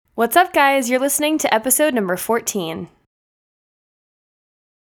What's up, guys? You're listening to episode number 14.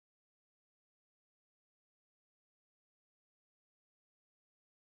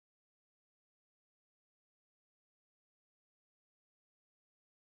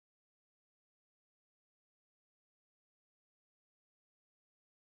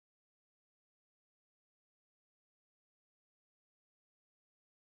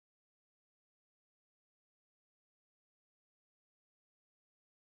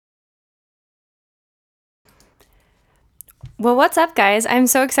 Well, what's up, guys? I'm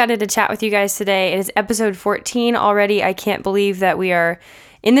so excited to chat with you guys today. It is episode 14 already. I can't believe that we are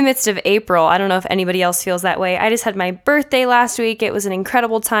in the midst of April. I don't know if anybody else feels that way. I just had my birthday last week. It was an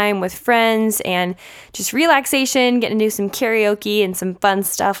incredible time with friends and just relaxation, getting to do some karaoke and some fun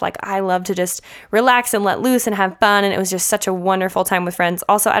stuff. Like, I love to just relax and let loose and have fun, and it was just such a wonderful time with friends.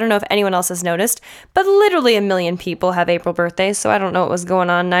 Also, I don't know if anyone else has noticed, but literally a million people have April birthdays, so I don't know what was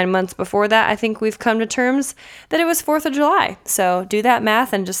going on 9 months before that. I think we've come to terms that it was 4th of July. So do that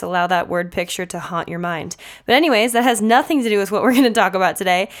math and just allow that word picture to haunt your mind. But anyways, that has nothing to do with what we're going to talk about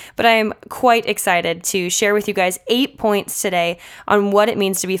today. But I am quite excited to share with you guys 8 points today on what it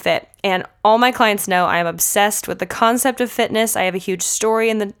means to be fit. And all my clients know I am obsessed with the concept of fitness. I have a huge story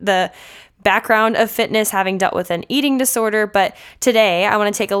in the background of fitness, having dealt with an eating disorder. But today I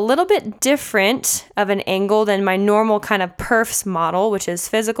want to take a little bit different of an angle than my normal kind of PERFS model, which is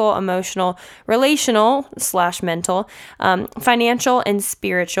physical, emotional, relational / mental, financial, and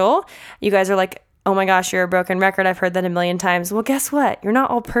spiritual. You guys are like, oh my gosh, you're a broken record. I've heard that a million times. Well, guess what? You're not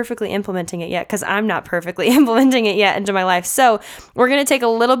all perfectly implementing it yet, because I'm not perfectly implementing it yet into my life. So we're going to take a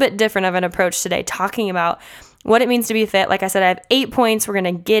little bit different of an approach today, talking about what it means to be fit. Like I said, I have 8 points. We're going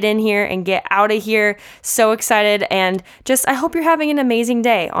to get in here and get out of here. So excited. And just, I hope you're having an amazing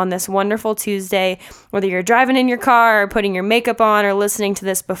day on this wonderful Tuesday, whether you're driving in your car or putting your makeup on or listening to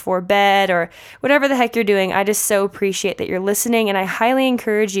this before bed or whatever the heck you're doing. I just so appreciate that you're listening. And I highly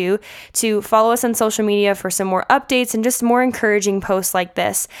encourage you to follow us on social media for some more updates and just more encouraging posts like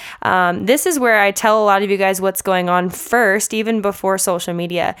this. This is where I tell a lot of you guys what's going on first, even before social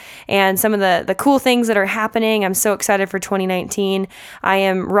media, and some of the cool things that are happening. I'm so excited for 2019. I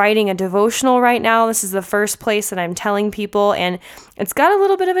am writing a devotional right now. This is the first place that I'm telling people, and it's got a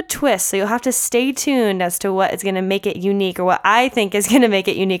little bit of a twist, so you'll have to stay tuned as to what is going to make it unique, or what I think is going to make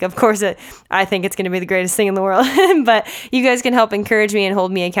it unique. Of course, I think it's going to be the greatest thing in the world, but you guys can help encourage me and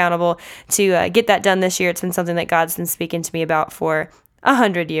hold me accountable to get that done this year. It's been something that God's been speaking to me about for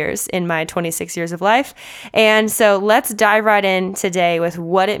 100 years in my 26 years of life. And so let's dive right in today with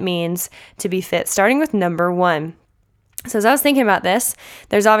what it means to be fit, starting with number 1. So as I was thinking about this,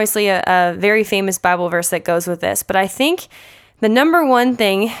 there's obviously a very famous Bible verse that goes with this, but I think the number 1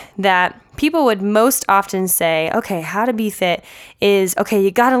 thing that people would most often say, okay, how to be fit is, okay,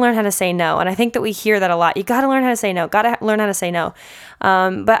 you got to learn how to say no. And I think that we hear that a lot. You got to learn how to say no, got to learn how to say no.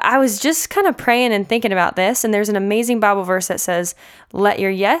 But I was just kind of praying and thinking about this, and there's an amazing Bible verse that says, let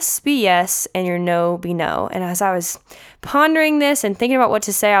your yes be yes and your no be no. And as I was pondering this and thinking about what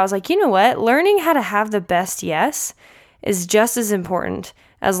to say, I was like, you know what? Learning how to have the best yes is just as important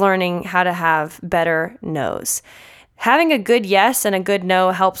as learning how to have better no's. Having a good yes and a good no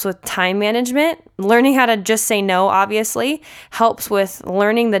helps with time management. Learning how to just say no, obviously, helps with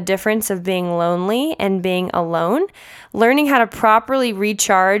learning the difference of being lonely and being alone. Learning how to properly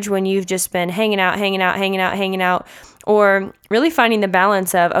recharge when you've just been hanging out, or really finding the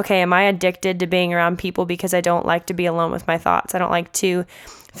balance of, okay, am I addicted to being around people because I don't like to be alone with my thoughts? I don't like to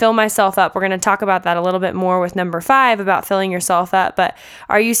fill myself up. We're going to talk about that a little bit more with number 5 about filling yourself up. But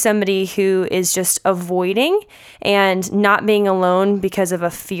are you somebody who is just avoiding and not being alone because of a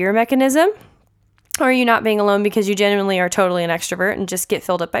fear mechanism? Or are you not being alone because you genuinely are totally an extrovert and just get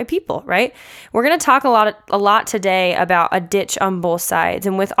filled up by people, right? We're going to talk a lot today about a ditch on both sides.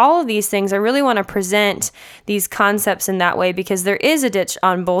 And with all of these things, I really want to present these concepts in that way, because there is a ditch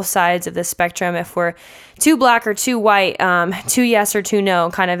on both sides of the spectrum. If we're too black or too white, too yes or too no,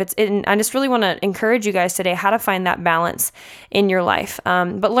 kind of. I just really want to encourage you guys today how to find that balance in your life.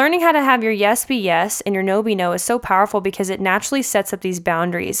 But learning how to have your yes be yes and your no be no is so powerful, because it naturally sets up these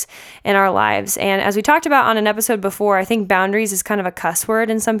boundaries in our lives. And as we talked about on an episode before, I think boundaries is kind of a cuss word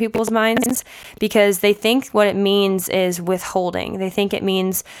in some people's minds, because they think what it means is withholding. They think it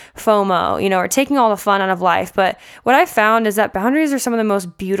means FOMO, or taking all the fun out of life. But what I found is that boundaries are some of the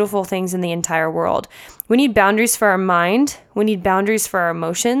most beautiful things in the entire world. We need boundaries for our mind. We need boundaries for our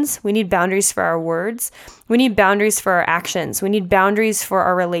emotions. We need boundaries for our words. We need boundaries for our actions. We need boundaries for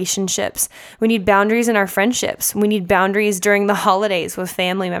our relationships. We need boundaries in our friendships. We need boundaries during the holidays with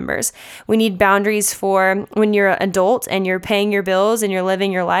family members. We need boundaries for when you're an adult and you're paying your bills and you're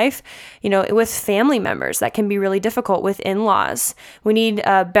living your life, with family members. That can be really difficult with in-laws. We need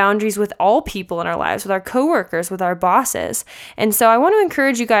boundaries with all people in our lives, with our coworkers, with our bosses. And so I want to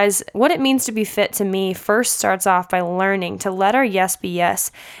encourage you guys, what it means to be fit to me first starts off by learning to let our yes be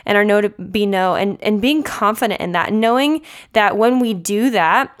yes and our no to be no, and being confident in that, knowing that when we do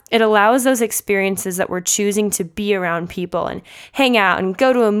that, it allows those experiences that we're choosing to be around people and hang out and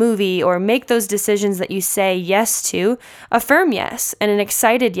go to a movie or make those decisions that you say yes to, a firm yes and an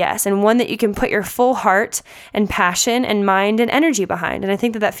excited yes, and one that you can put your full heart and passion and mind and energy behind. And I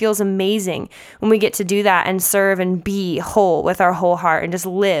think that feels amazing when we get to do that and serve and be whole with our whole heart and just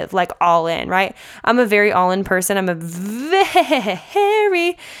live like all in, right? I'm a very all in person. I'm a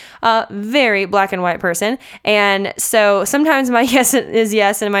very black and white person. And so sometimes my yes is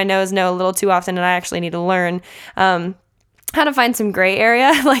yes and my no is no a little too often. And I actually need to learn how to find some gray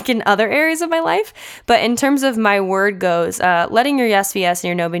area like in other areas of my life. But in terms of my word goes, letting your yes be yes and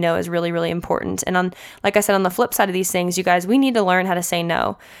your no be no is really, really important. And like I said, on the flip side of these things, you guys, we need to learn how to say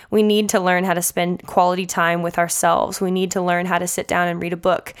no. We need to learn how to spend quality time with ourselves. We need to learn how to sit down and read a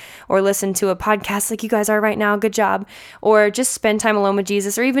book or listen to a podcast like you guys are right now. Good job. Or just spend time alone with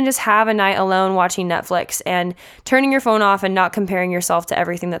Jesus, or even just have a night alone watching Netflix and turning your phone off and not comparing yourself to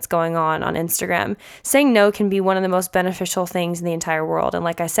everything that's going on Instagram. Saying no can be one of the most beneficial things in the entire world. And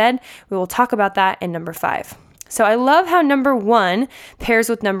like I said, we will talk about that in number 5. So I love how number 1 pairs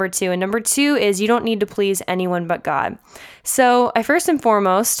with number 2. And number 2 is you don't need to please anyone but God. So I first and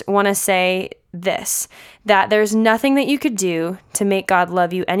foremost want to say this, that there's nothing that you could do to make God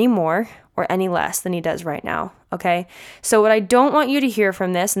love you any more or any less than he does right now. Okay. So what I don't want you to hear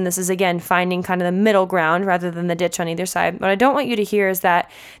from this, and this is again, finding kind of the middle ground rather than the ditch on either side. What I don't want you to hear is that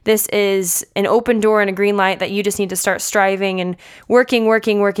this is an open door and a green light that you just need to start striving and working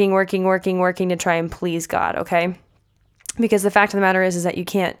to try and please God. Okay. Because the fact of the matter is that you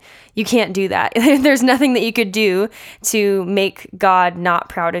can't do that. There's nothing that you could do to make God not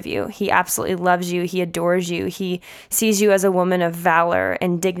proud of you. He absolutely loves you. He adores you. He sees you as a woman of valor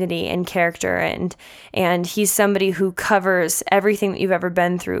and dignity and character. And he's somebody who covers everything that you've ever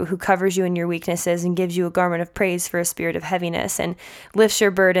been through, who covers you in your weaknesses and gives you a garment of praise for a spirit of heaviness and lifts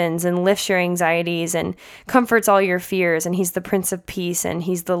your burdens and lifts your anxieties and comforts all your fears. And he's the Prince of Peace and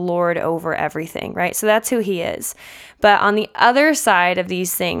he's the Lord over everything, right? So that's who he is. But on the other side of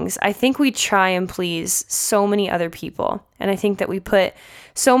these things, I think we try and please so many other people. And I think that we put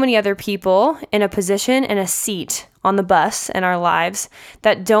so many other people in a position and a seat on the bus in our lives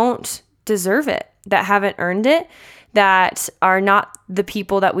that don't deserve it, that haven't earned it, that are not the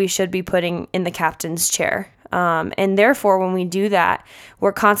people that we should be putting in the captain's chair. And therefore, when we do that,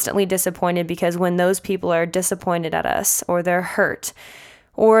 we're constantly disappointed because when those people are disappointed at us or they're hurt,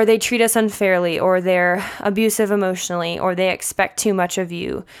 or they treat us unfairly, or they're abusive emotionally, or they expect too much of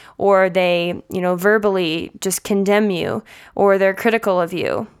you, or they, verbally just condemn you, or they're critical of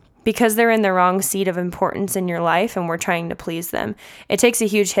you because they're in the wrong seat of importance in your life and we're trying to please them. It takes a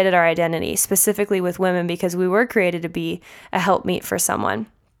huge hit at our identity, specifically with women, because we were created to be a helpmeet for someone.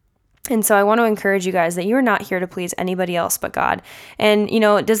 And so I want to encourage you guys that you're not here to please anybody else but God. And,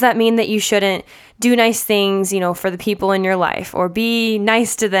 does that mean that you shouldn't do nice things, for the people in your life or be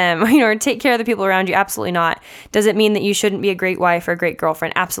nice to them, or take care of the people around you? Absolutely not. Does it mean that you shouldn't be a great wife or a great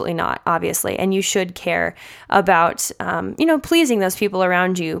girlfriend? Absolutely not, obviously. And you should care about, pleasing those people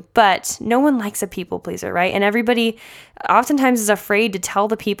around you. But no one likes a people pleaser, right? And everybody oftentimes is afraid to tell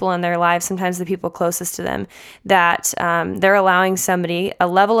the people in their lives, sometimes the people closest to them, that they're allowing somebody a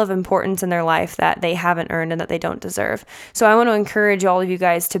level of importance in their life that they haven't earned and that they don't deserve. So I want to encourage all of you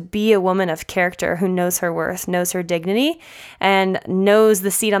guys to be a woman of character who knows her worth, knows her dignity, and knows the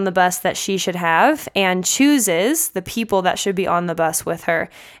seat on the bus that she should have, and chooses the people that should be on the bus with her,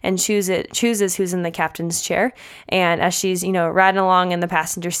 and chooses who's in the captain's chair. And as she's, riding along in the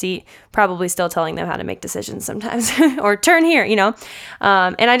passenger seat, probably still telling them how to make decisions sometimes, or turn here,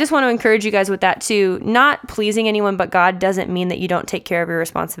 and I just want to encourage you guys with that too. Not pleasing anyone but God doesn't mean that you don't take care of your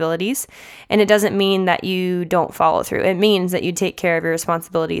responsibilities, and it doesn't mean that you don't follow through. It means that you take care of your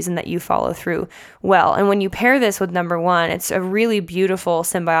responsibilities and that you follow through well. And when you pair this with number 1, it's a really beautiful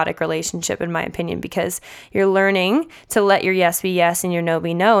symbiotic relationship, in my opinion, because you're learning to let your yes be yes and your no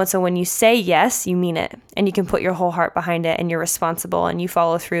be no. And so when you say yes, you mean it, and you can put your whole heart behind it, and you're responsible, and you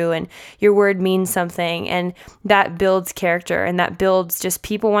follow through, and your word means something, and that builds character, and that builds just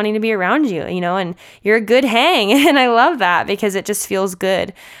people wanting to be around you, and you're a good hang. And I love that because it just feels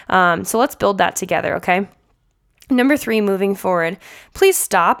good. So let's build that together. Okay. Number 3, moving forward, please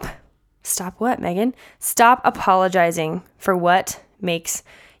stop. Stop what, Megan? Stop apologizing for what makes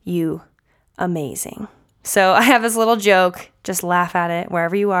you amazing. So I have this little joke. Just laugh at it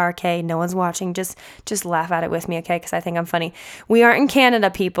wherever you are, okay? No one's watching. Just laugh at it with me, okay? Because I think I'm funny. We aren't in Canada,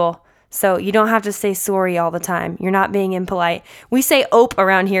 people. So you don't have to say sorry all the time. You're not being impolite. We say ope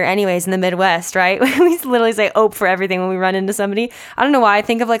around here anyways in the Midwest, right? We literally say ope for everything when we run into somebody. I don't know why. I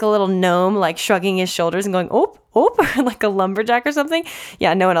think of like a little gnome like shrugging his shoulders and going ope, ope, like a lumberjack or something.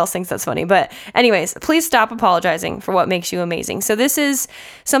 Yeah, no one else thinks that's funny. But anyways, please stop apologizing for what makes you amazing. So this is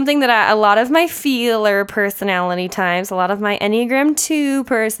something that a lot of my feeler personality types, a lot of my Enneagram 2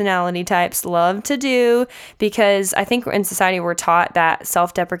 personality types love to do, because I think in society we're taught that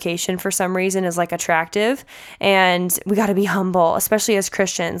self-deprecation for some reason is like attractive, and we got to be humble, especially as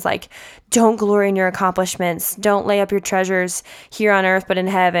Christians. Like, don't glory in your accomplishments. Don't lay up your treasures here on earth but in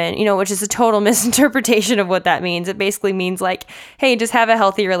heaven, which is a total misinterpretation of what that means. It basically means like, hey, just have a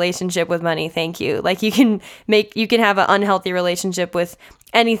healthy relationship with money. Thank you. Like you can have an unhealthy relationship with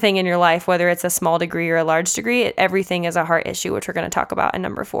anything in your life, whether it's a small degree or a large degree. Everything is a heart issue, which we're going to talk about in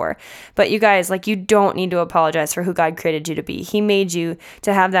number 4. But you guys, like, you don't need to apologize for who God created you to be. He made you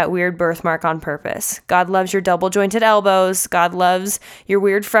to have that weird birthmark on purpose. God loves your double jointed elbows. God loves your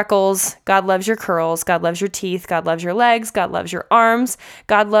weird freckles. God loves your curls. God loves your teeth. God loves your legs. God loves your arms.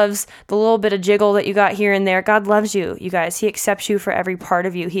 God loves the little bit of jiggle that you got here and there. God loves you, you guys. He accepts you for every part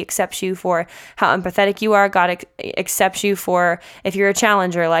of you. He accepts you for how empathetic you are. God accepts you for if you're a challenger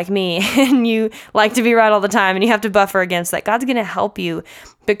like me and you like to be right all the time and you have to buffer against that. God's going to help you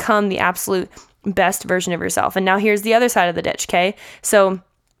become the absolute best version of yourself. And now here's the other side of the ditch, okay? So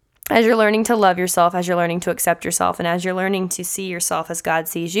as you're learning to love yourself, as you're learning to accept yourself, and as you're learning to see yourself as God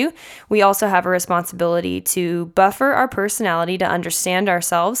sees you, we also have a responsibility to buffer our personality, to understand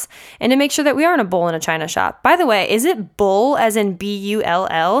ourselves, and to make sure that we aren't a bull in a china shop. By the way, is it bull as in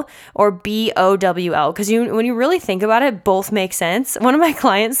B-U-L-L or B-O-W-L? Because when you really think about it, both make sense. One of my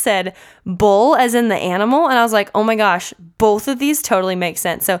clients said bull as in the animal, and I was like, oh my gosh, both of these totally make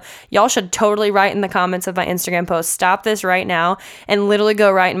sense. So y'all should totally write in the comments of my Instagram post, stop this right now, and literally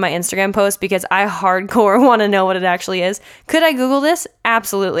go write in my Instagram post, because I hardcore want to know what it actually is. Could I Google this?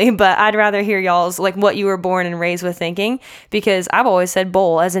 Absolutely. But I'd rather hear y'all's, like, what you were born and raised with thinking, because I've always said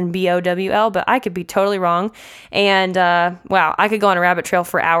bowl as in B-O-W-L, but I could be totally wrong. And wow, I could go on a rabbit trail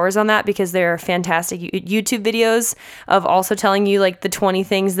for hours on that, because there are fantastic YouTube videos of also telling you like the 20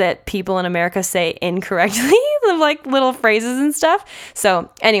 things that people in America say incorrectly, like little phrases and stuff. So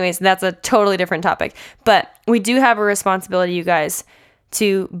anyways, that's a totally different topic. But we do have a responsibility, you guys,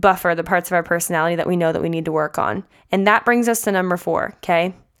 to buffer the parts of our personality that we know that we need to work on. And that brings us to number 4,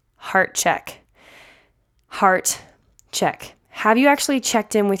 okay? Heart check. Heart check. Have you actually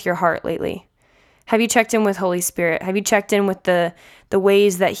checked in with your heart lately? Have you checked in with Holy Spirit? Have you checked in with the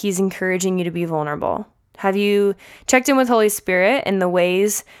ways that He's encouraging you to be vulnerable? Have you checked in with Holy Spirit in the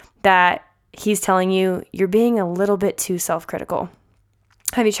ways that He's telling you you're being a little bit too self-critical?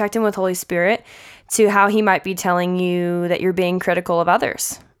 Have you checked in with Holy Spirit to how He might be telling you that you're being critical of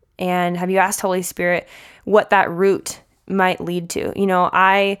others? And have you asked Holy Spirit what that root might lead to?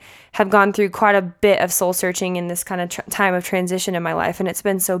 I have gone through quite a bit of soul searching in this kind of time of transition in my life. And it's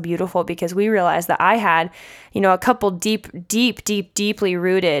been so beautiful, because we realized that I had, a couple deeply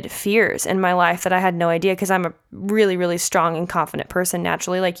rooted fears in my life that I had no idea, because I'm a really, really strong and confident person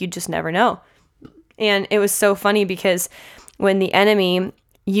naturally. Like, you just never know. And it was so funny, because when the enemy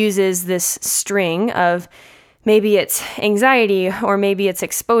uses this string of, maybe it's anxiety, or maybe it's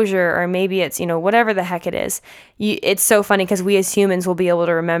exposure, or maybe it's, whatever the heck it is. It's so funny, because we as humans will be able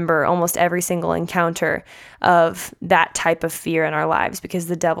to remember almost every single encounter of that type of fear in our lives, because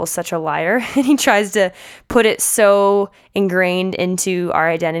the devil's such a liar, and he tries to put it so ingrained into our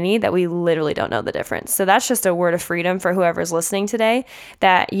identity that we literally don't know the difference. So that's just a word of freedom for whoever's listening today,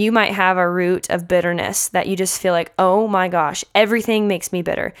 that you might have a root of bitterness that you just feel like, oh my gosh, everything makes me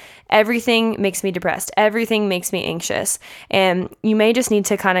bitter. Everything makes me depressed. Everything makes me anxious. And you may just need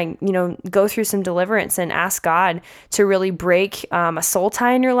to kind of, go through some deliverance and ask God to really break a soul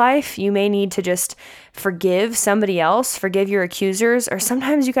tie in your life. You may need to just forgive somebody else, forgive your accusers, or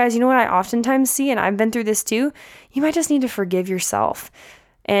sometimes, you guys, what I oftentimes see, and I've been through this too, you might just need to forgive yourself.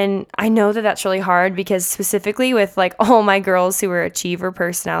 And I know that that's really hard, because specifically with like all my girls who are achiever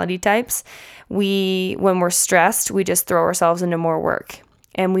personality types, when we're stressed, we just throw ourselves into more work,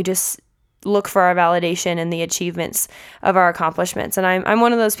 and we just look for our validation in the achievements of our accomplishments. And I'm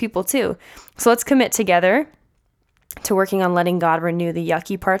one of those people too. So let's commit together to working on letting God renew the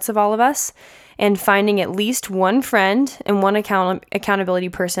yucky parts of all of us, and finding at least one friend and one accountability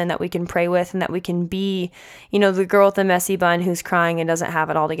person that we can pray with and that we can be, the girl with the messy bun who's crying and doesn't have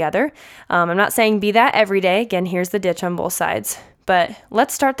it all together. I'm not saying be that every day. Again, here's the ditch on both sides. But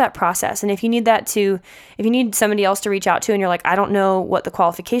let's start that process. And if you need somebody else to reach out to and you're like, I don't know what the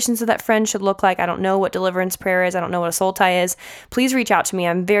qualifications of that friend should look like. I don't know what deliverance prayer is. I don't know what a soul tie is. Please reach out to me.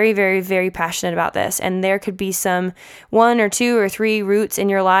 I'm very, very, very passionate about this. And there could be some 1 or 2 or 3 roots in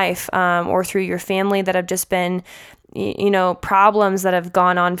your life or through your family that have just been problems that have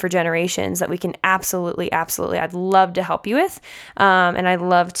gone on for generations that we can absolutely, I'd love to help you with. And I'd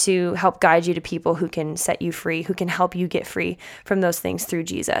love to help guide you to people who can set you free, who can help you get free from those things through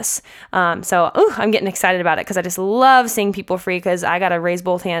Jesus. I'm getting excited about it because I just love seeing people free because I got to raise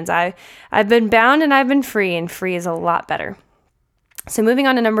both hands. I've been bound and I've been free, and free is a lot better. So moving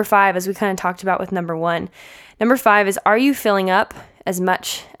on to number 5, as we kind of talked about with number 1. Number 5 is, are you filling up as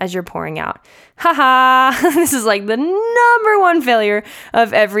much as you're pouring out? This is like the number 1 failure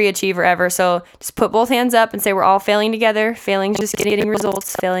of every achiever ever. So just put both hands up and say we're all failing together. Failing is just getting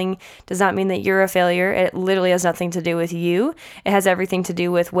results. Failing does not mean that you're a failure. It literally has nothing to do with you. It has everything to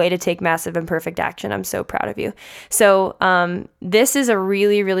do with way to take massive and perfect action. I'm so proud of you. So this is a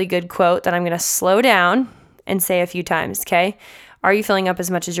really, really good quote that I'm going to slow down and say a few times, okay? Are you filling up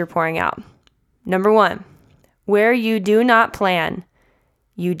as much as you're pouring out? Number 1, where you do not plan,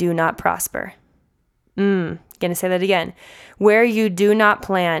 you do not prosper. Gonna say that again. Where you do not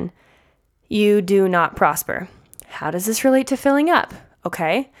plan, you do not prosper. How does this relate to filling up?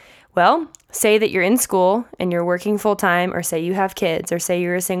 Okay, well, say that you're in school and you're working full time, or say you have kids, or say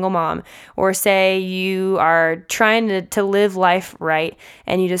you're a single mom, or say you are trying to live life right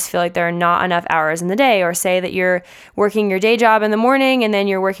and you just feel like there are not enough hours in the day, or say that you're working your day job in the morning and then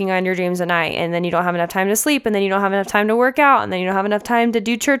you're working on your dreams at night, and then you don't have enough time to sleep, and then you don't have enough time to work out, and then you don't have enough time to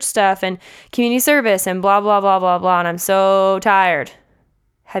do church stuff and community service and blah, blah, blah, blah, blah, and I'm so tired.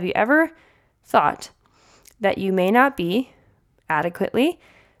 Have you ever thought that you may not be adequately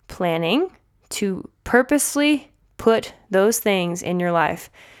planning to purposely put those things in your life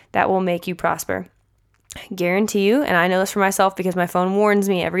that will make you prosper? I guarantee you, and I know this for myself because my phone warns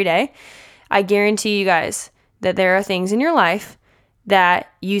me every day, I guarantee you guys that there are things in your life that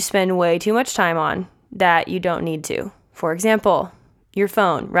you spend way too much time on that you don't need to. For example, your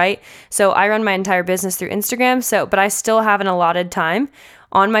phone, right? So I run my entire business through Instagram, but I still have an allotted time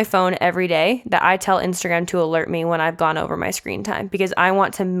on my phone every day that I tell Instagram to alert me when I've gone over my screen time, because I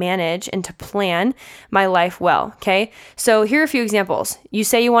want to manage and to plan my life well, okay? So here are a few examples. You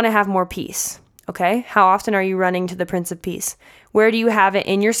say you want to have more peace, okay? How often are you running to the Prince of Peace? Where do you have it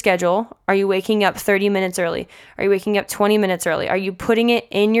in your schedule? Are you waking up 30 minutes early? Are you waking up 20 minutes early? Are you putting it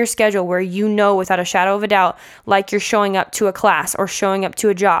in your schedule where you know without a shadow of a doubt, like you're showing up to a class or showing up to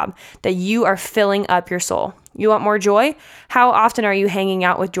a job, that you are filling up your soul? You want more joy? How often are you hanging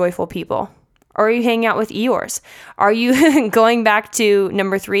out with joyful people? Or are you hanging out with Eeyores? Are you going back to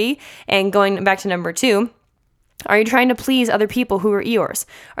number 3 and going back to number 2? Are you trying to please other people who are Eeyores?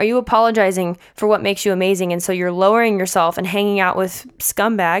 Are you apologizing for what makes you amazing, and so you're lowering yourself and hanging out with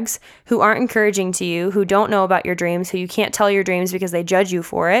scumbags who aren't encouraging to you, who don't know about your dreams, who you can't tell your dreams because they judge you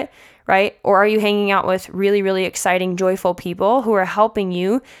for it, right? Or are you hanging out with really, really exciting, joyful people who are helping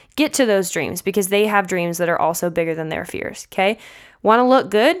you get to those dreams because they have dreams that are also bigger than their fears, okay? Want to look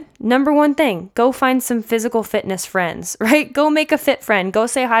good? Number 1 thing, go find some physical fitness friends, right? Go make a fit friend. Go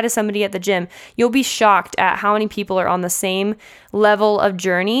say hi to somebody at the gym. You'll be shocked at how many people are on the same level of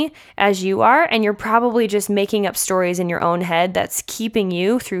journey as you are, and you're probably just making up stories in your own head that's keeping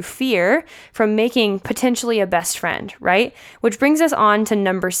you, through fear, from making potentially a best friend, right? Which brings us on to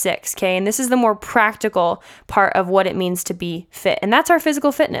number 6, okay? And this is the more practical part of what it means to be fit, and that's our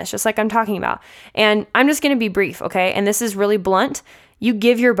physical fitness, just like I'm talking about. And I'm just going to be brief, okay? And this is really blunt. You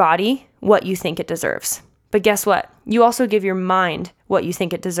give your body what you think it deserves. But guess what? You also give your mind what you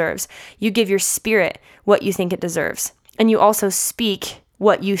think it deserves. You give your spirit what you think it deserves. And you also speak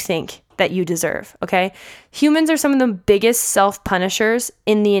what you think that you deserve, okay? Humans are some of the biggest self-punishers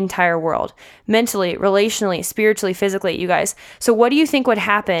in the entire world. Mentally, relationally, spiritually, physically, you guys. So what do you think would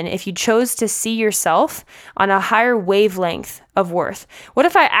happen if you chose to see yourself on a higher wavelength of worth? What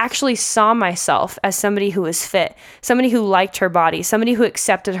if I actually saw myself as somebody who was fit, somebody who liked her body, somebody who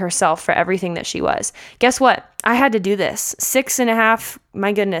accepted herself for everything that she was? Guess what? I had to do this 6.5,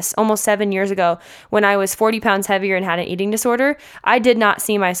 my goodness, almost 7 years ago, when I was 40 pounds heavier and had an eating disorder. I did not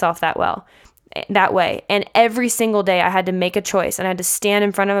see myself that way. And every single day I had to make a choice, and I had to stand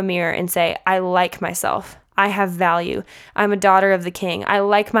in front of a mirror and say, I like myself. I have value. I'm a daughter of the King. I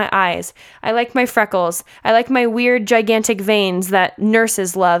like my eyes. I like my freckles. I like my weird, gigantic veins that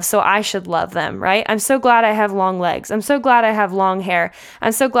nurses love, so I should love them, right? I'm so glad I have long legs. I'm so glad I have long hair.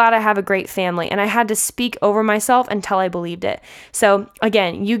 I'm so glad I have a great family. And I had to speak over myself until I believed it. So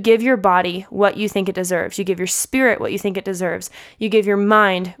again, you give your body what you think it deserves. You give your spirit what you think it deserves. You give your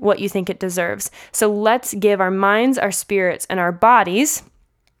mind what you think it deserves. So let's give our minds, our spirits, and our bodies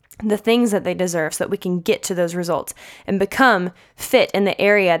the things that they deserve so that we can get to those results and become fit in the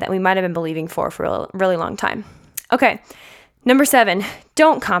area that we might have been believing for a really long time. Okay, number 7,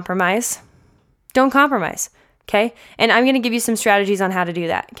 don't compromise. Don't compromise, okay? And I'm going to give you some strategies on how to do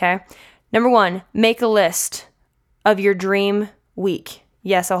that, okay? Number 1, make a list of your dream week.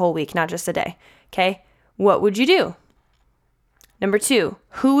 Yes, a whole week, not just a day, okay? What would you do? Number 2,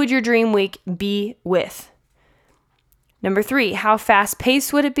 who would your dream week be with? Number 3, how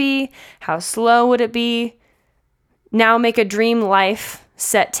fast-paced would it be? How slow would it be? Now make a dream life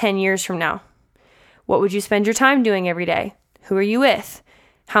set 10 years from now. What would you spend your time doing every day? Who are you with?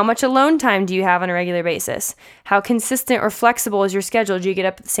 How much alone time do you have on a regular basis? How consistent or flexible is your schedule? Do you get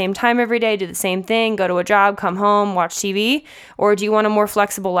up at the same time every day, do the same thing, go to a job, come home, watch TV? Or do you want a more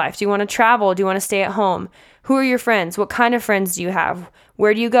flexible life? Do you want to travel? Do you want to stay at home? Who are your friends? What kind of friends do you have?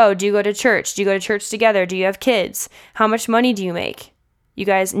 Where do you go? Do you go to church? Do you go to church together? Do you have kids? How much money do you make? You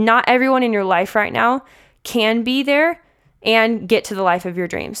guys, not everyone in your life right now can be there and get to the life of your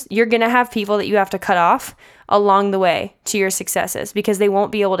dreams. You're going to have people that you have to cut off along the way to your successes because they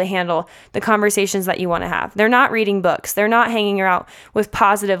won't be able to handle the conversations that you want to have. They're not reading books. They're not hanging out with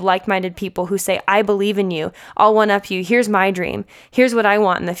positive, like-minded people who say, I believe in you. I'll one-up you. Here's my dream. Here's what I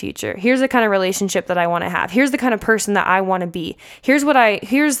want in the future. Here's the kind of relationship that I want to have. Here's the kind of person that I want to be. Here's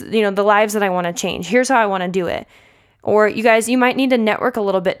the lives that I want to change. Here's how I want to do it. Or you guys, you might need to network a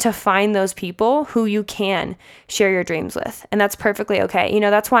little bit to find those people who you can share your dreams with. And that's perfectly okay.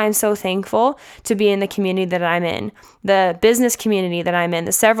 That's why I'm so thankful to be in the community that I'm in, the business community that I'm in,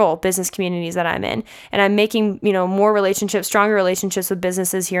 the several business communities that I'm in. And I'm making, more relationships, stronger relationships with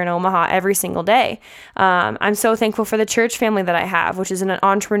businesses here in Omaha every single day. I'm so thankful for the church family that I have, which is an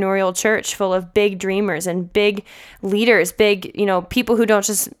entrepreneurial church full of big dreamers and big leaders, big, people who don't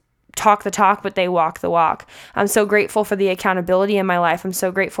just talk the talk, but they walk the walk. I'm so grateful for the accountability in my life. I'm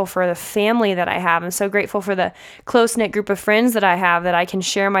so grateful for the family that I have. I'm so grateful for the close-knit group of friends that I have that I can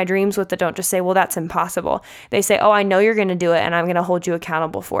share my dreams with that don't just say, well, that's impossible. They say, oh, I know you're going to do it and I'm going to hold you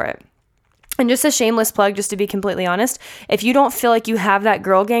accountable for it. And just a shameless plug, just to be completely honest, if you don't feel like you have that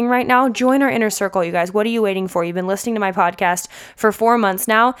girl gang right now, join our inner circle, you guys. What are you waiting for? You've been listening to my podcast for 4 months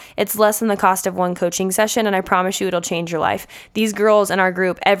now. It's less than the cost of one coaching session, and I promise you it'll change your life. These girls in our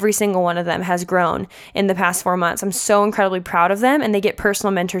group, every single one of them has grown in the past 4 months. I'm so incredibly proud of them, and they get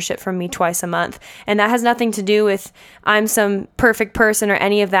personal mentorship from me twice a month. And that has nothing to do with I'm some perfect person or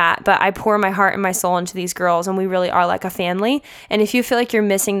any of that, but I pour my heart and my soul into these girls, and we really are like a family. And if you feel like you're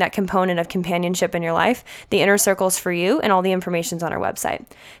missing that component of companionship in your life, the inner circle is for you, and all the information's on our website.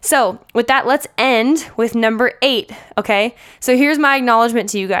 So with that, let's end with number 8. Okay. So here's my acknowledgement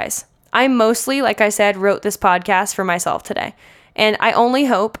to you guys. I mostly, like I said, wrote this podcast for myself today. And I only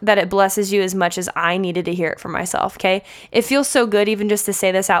hope that it blesses you as much as I needed to hear it for myself, okay? It feels so good even just to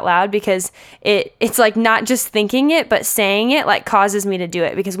say this out loud because it's like not just thinking it, but saying it like causes me to do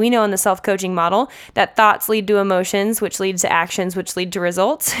it, because we know in the self-coaching model that thoughts lead to emotions, which leads to actions, which lead to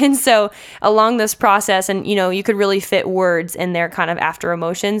results. And so along this process, and you could really fit words in there kind of after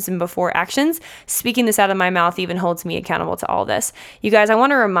emotions and before actions, speaking this out of my mouth even holds me accountable to all this. You guys, I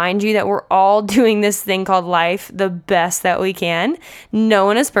want to remind you that we're all doing this thing called life the best that we can. No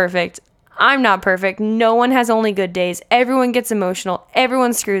one is perfect. I'm not perfect. No one has only good days. Everyone gets emotional.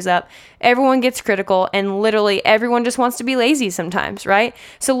 Everyone screws up. Everyone gets critical. And literally everyone just wants to be lazy sometimes, right?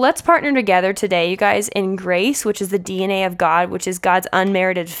 So let's partner together today, you guys, in grace, which is the DNA of God, which is God's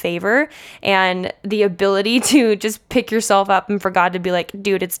unmerited favor and the ability to just pick yourself up and for God to be like,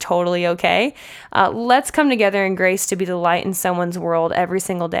 dude, it's totally okay. Let's come together in grace to be the light in someone's world every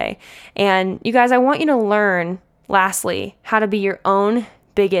single day. And you guys, I want you to learn, lastly, how to be your own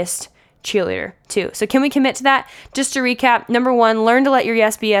biggest cheerleader too. So can we commit to that? Just to recap, number 1, learn to let your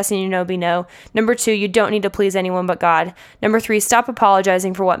yes be yes and your no be no. Number 2, you don't need to please anyone but God. Number 3, stop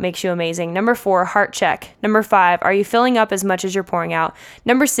apologizing for what makes you amazing. Number 4, heart check. Number 5, are you filling up as much as you're pouring out?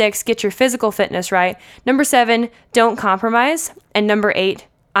 Number 6, get your physical fitness right. Number 7, don't compromise. And number 8,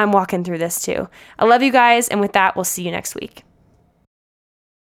 I'm walking through this too. I love you guys. And with that, we'll see you next week.